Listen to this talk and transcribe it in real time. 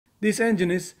This engine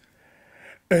is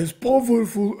as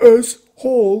powerful as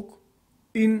Hulk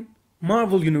in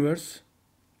Marvel Universe.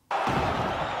 That's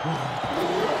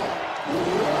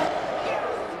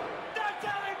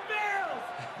how it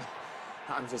feels!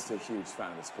 I'm just a huge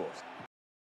fan of the sport.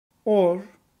 Or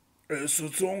as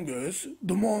strong as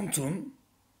the mountain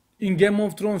in Game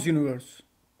of Thrones universe.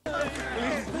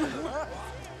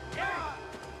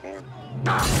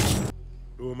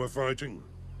 Who am I fighting?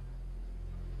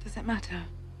 Does it matter?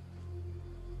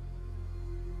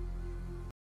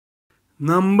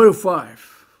 Number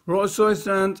 5. Rolls-Royce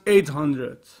Trent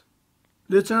 800.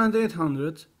 The Trent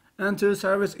 800 entered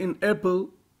service in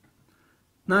April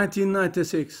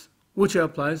 1996, which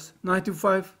applies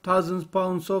 95,000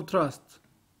 pounds of thrust.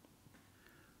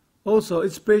 Also,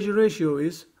 its pressure ratio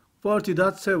is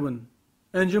 40.7.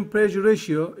 Engine pressure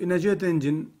ratio in a jet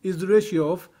engine is the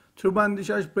ratio of turbine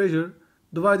discharge pressure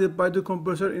divided by the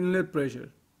compressor inlet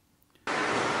pressure.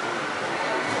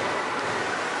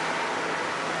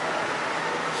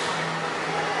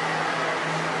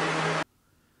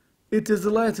 It is the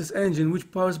lightest engine which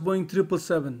powers Boeing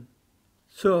 777.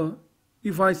 So,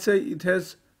 if I say it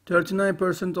has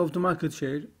 39% of the market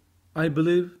share, I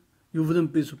believe you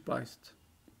wouldn't be surprised.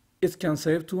 It can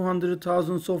save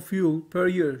 200,000 of fuel per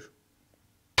year.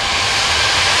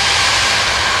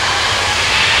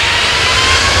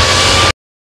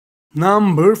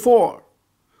 Number 4.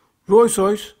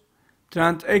 Rolls-Royce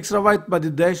Trent Extra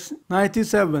Widebody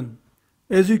 97.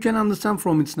 As you can understand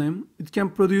from its name, it can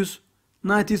produce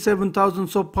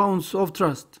 97,000 of pounds of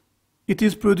thrust. It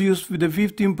is produced with a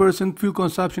 15% fuel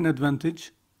consumption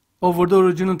advantage over the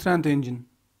original Trent engine.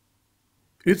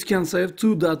 It can save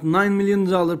 $2.9 million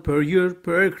per year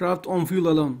per aircraft on fuel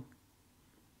alone.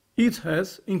 It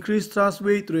has increased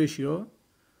thrust-weight ratio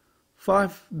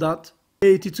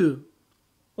 5.82.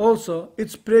 Also,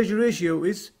 its pressure ratio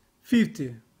is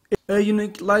 50. A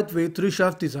unique lightweight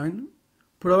three-shaft design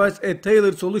provides a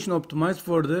tailored solution optimized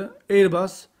for the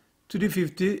Airbus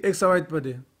 350 extra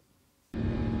widebody.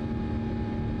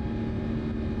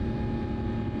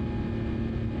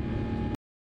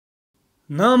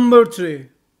 Number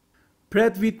 3.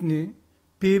 Pratt Whitney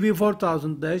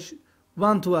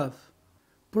PV4000-112.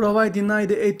 Providing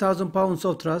 98,000 pounds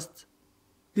of thrust,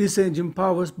 this engine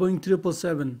powers Boeing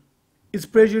 777. Its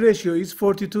pressure ratio is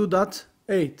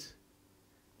 42.8.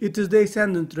 It is the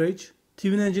ascendant range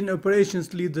twin engine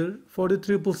operations leader for the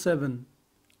 777.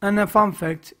 And a fun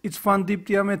fact, its fan deep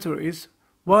diameter is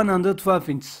 112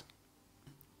 inches.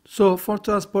 So for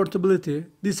transportability,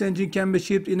 this engine can be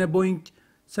shipped in a Boeing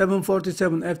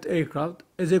 747F aircraft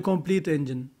as a complete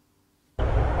engine.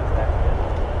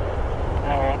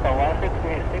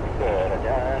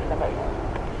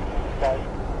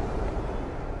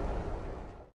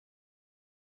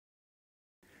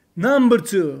 Number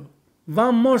 2.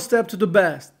 One more step to the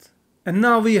best. And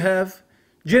now we have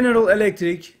General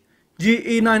Electric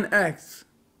GE9X.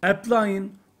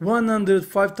 Applying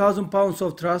 105,000 pounds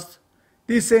of thrust,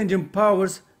 this engine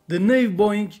powers the new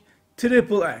Boeing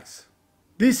XXX.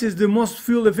 This is the most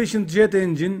fuel-efficient jet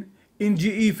engine in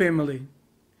GE family.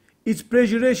 Its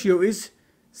pressure ratio is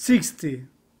 60.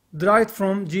 Derived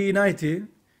from GE90,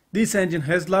 this engine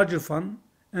has larger fan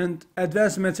and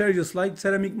advanced materials like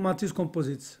ceramic moteurs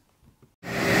composites.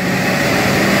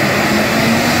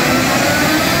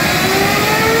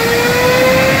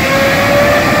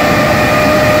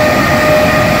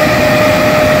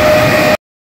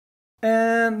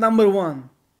 And number 1.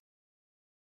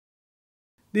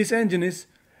 This engine is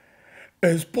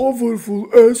as powerful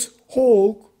as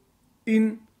Hulk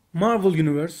in Marvel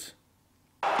Universe.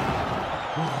 That's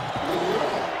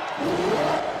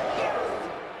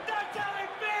how it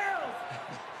feels!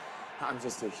 I'm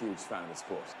just a huge fan of the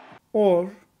sport.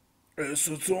 Or as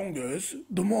strong as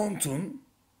the mountain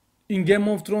in Game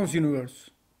of Thrones universe.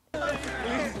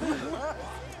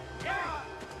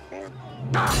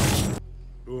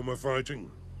 Who am I fighting?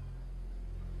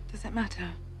 Does it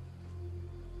matter?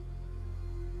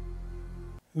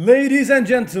 Ladies and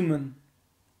gentlemen,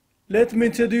 let me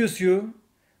introduce you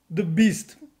the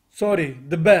best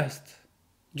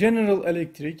General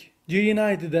Electric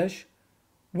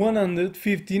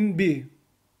GE90-115B.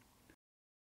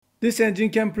 This engine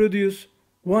can produce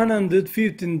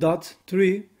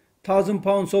 115.3 thousand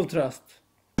pounds of thrust.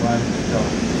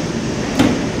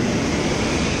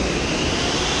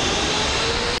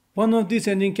 One of these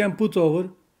engines can put over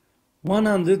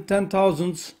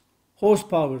 110,000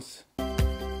 horsepower,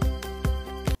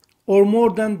 or more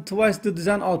than twice the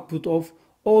design output of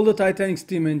all the Titanic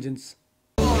steam engines.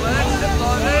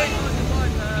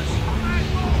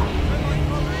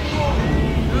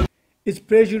 Its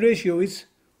pressure ratio is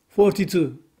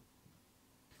 42.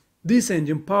 This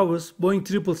engine powers Boeing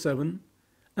 777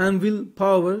 and will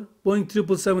power Boeing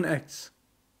 777X.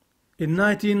 In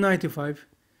 1995,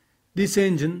 this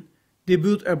engine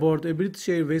debuted aboard a British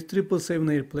Airways 777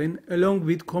 airplane along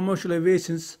with commercial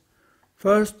aviation's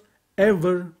first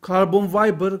ever carbon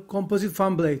fiber composite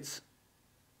fan blades.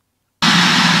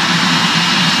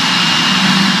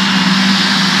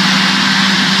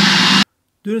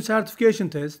 During certification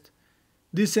test,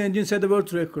 this engine set a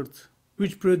world record,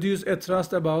 which produced a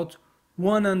thrust about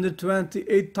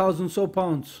 128,000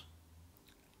 pounds.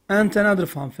 And another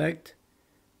fun fact,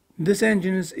 this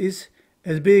engine is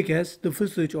as big as the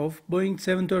fuselage of Boeing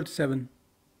 737.